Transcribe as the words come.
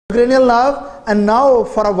cranial nerve, and now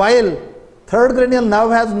for a while third cranial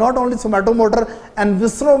nerve has not only somatomotor and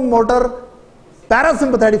visceromotor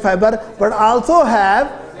parasympathetic fiber, but also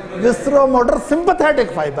have visceromotor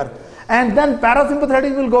sympathetic fiber. And then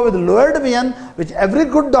parasympathetic will go with lower division, which every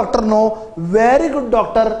good doctor know, very good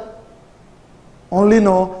doctor only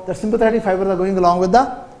know that sympathetic fibers are going along with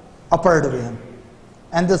the upper division,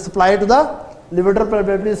 and they supply to the levator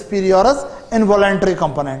palpebris superioris involuntary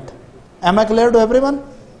component. Am I clear to everyone?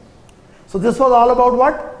 So this was all about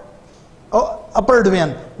what? Upper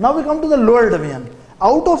division. Now we come to the lower division.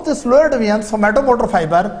 Out of this lower division, somatomotor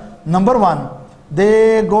fiber, number one,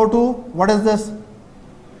 they go to, what is this?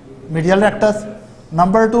 Medial rectus.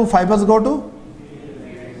 Number two, fibers go to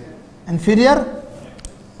inferior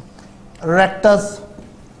rectus.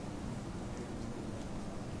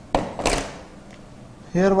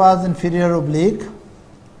 Here was inferior oblique,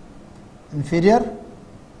 inferior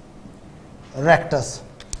rectus.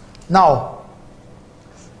 Now,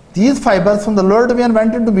 these fibers from the lower division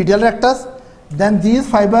went into medial rectus, then these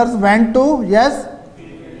fibers went to, yes,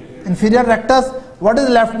 inferior rectus. What is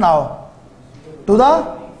left now? To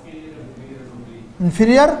the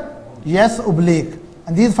inferior, yes, oblique,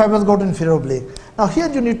 and these fibers go to inferior oblique. Now here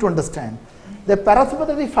you need to understand, the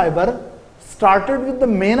parasympathetic fiber started with the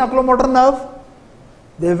main oculomotor nerve,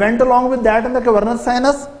 they went along with that in the cavernous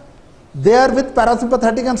sinus, there with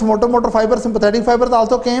parasympathetic and somatomotor fibers, sympathetic fibers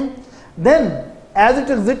also came. Then as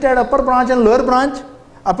it exited upper branch and lower branch,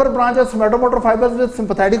 upper branch has somatomotor fibers with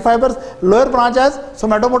sympathetic fibers, lower branch has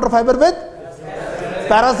somatomotor fiber with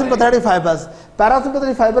parasympathetic fibers.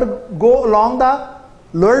 Parasympathetic fiber go along the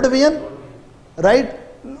lower division, right?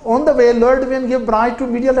 On the way, lower division give branch to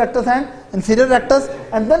medial rectus and inferior rectus,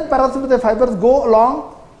 and then parasympathetic fibers go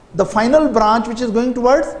along the final branch which is going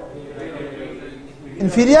towards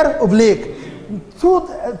inferior oblique.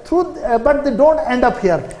 But they don't end up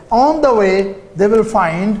here. On the way, they will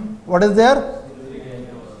find, what is there?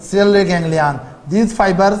 Ciliary ganglion. These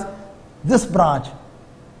fibers, this branch.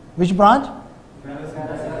 Which branch?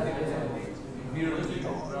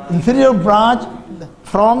 Inferior branch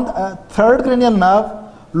from third cranial nerve,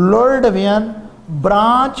 lower division,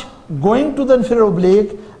 branch going to the inferior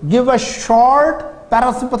oblique, give a short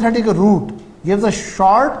parasympathetic route. Gives a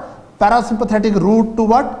short parasympathetic route to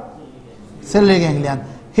what? Ciliary ganglion.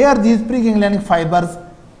 Here these preganglionic fibers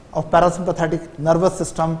of parasympathetic nervous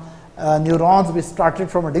system neurons which started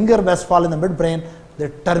from a Dinger-Westphal in the midbrain, they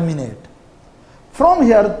terminate. From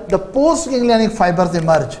here the postganglionic fibers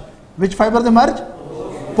emerge. Which fibers emerge?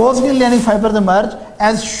 Postganglionic fibers emerge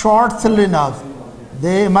as short ciliary nerves.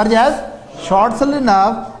 They emerge as short ciliary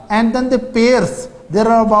nerve, and then they pierce. There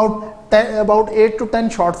are about 8 to 10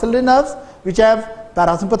 short ciliary nerves which have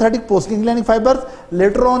parasympathetic postganglionic fibers.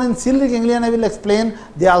 Later on in ciliary ganglion I will explain,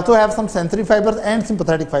 they also have some sensory fibers and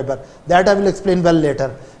sympathetic fiber. That I will explain well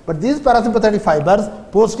later. But these parasympathetic fibers,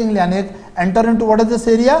 postganglionic, enter into what is this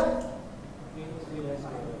area?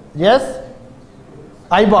 Yes?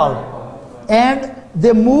 Eyeball. And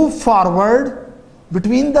they move forward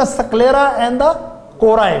between the sclera and the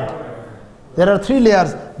choroid. There are three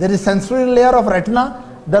layers. There is sensory layer of retina,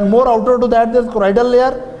 then more outer to that there is choroidal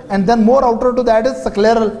layer, and then more outer to that is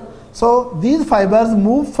scleral. So these fibers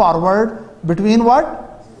move forward between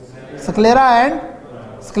what? Sclera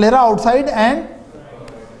outside and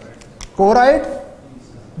choroid.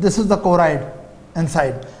 This is the choroid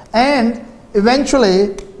inside, and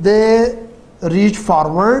eventually they reach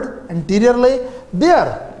forward anteriorly.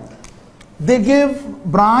 There they give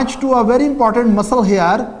branch to a very important muscle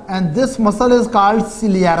here, and this muscle is called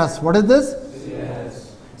ciliarus. What is this?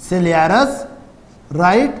 Ciliarus,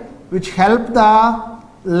 right, which help the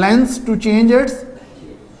lens to change its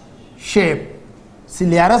shape.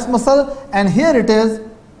 Ciliarus muscle, and here it is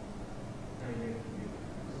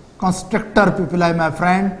constrictor pupillae, my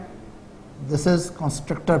friend. This is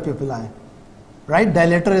constrictor pupillae, right?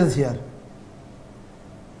 Dilator is here.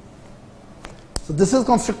 So this is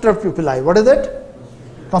constrictor pupillae. What is it?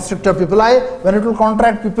 Constrictor pupillae. When it will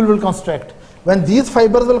contract, pupil will constrict. When these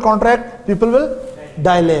fibers will contract, pupil will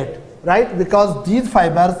dilate, right? Because these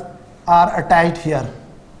fibers are attached here.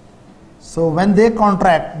 So when they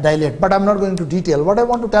contract, dilate. But I am not going to detail. What I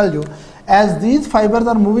want to tell you, as these fibers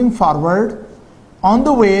are moving forward, on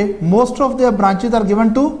the way, most of their branches are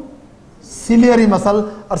given to ciliary muscle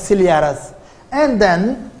or ciliarus. And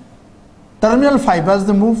then terminal fibers,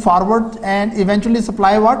 they move forward and eventually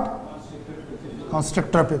supply what?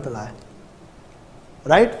 Constrictor pupillae.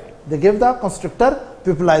 Right? They give the constrictor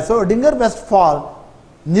pupillae. So Dinger-Westphal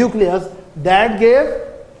nucleus that gave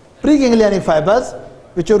preganglionic fibers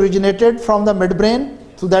which originated from the midbrain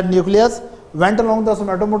through that nucleus, went along the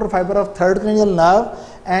somatomotor fiber of third cranial nerve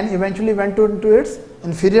and eventually went into its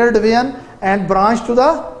inferior division and branched to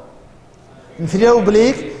the inferior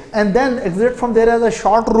oblique, and then exit from there as a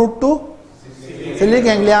short route to ciliary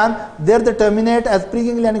ganglion. There they terminate as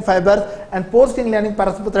preganglionic fibers, and postganglionic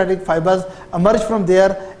parasympathetic fibers emerge from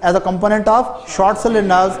there as a component of short ciliary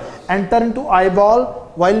nerves, enter into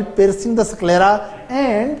eyeball while piercing the sclera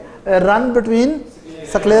and run between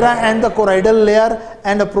sclera and the choroidal layer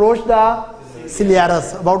and approach the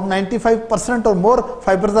ciliarus. About 95% or more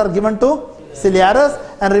fibers are given to ciliarus,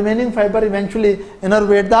 and remaining fiber eventually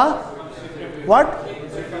innervate the what?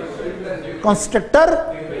 Constrictor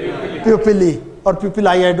pupillae or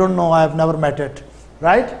pupillae, I don't know, I have never met it.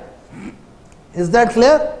 Right? Is that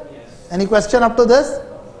clear? Yes. Any question up to this?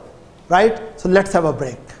 Right? So let's have a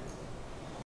break.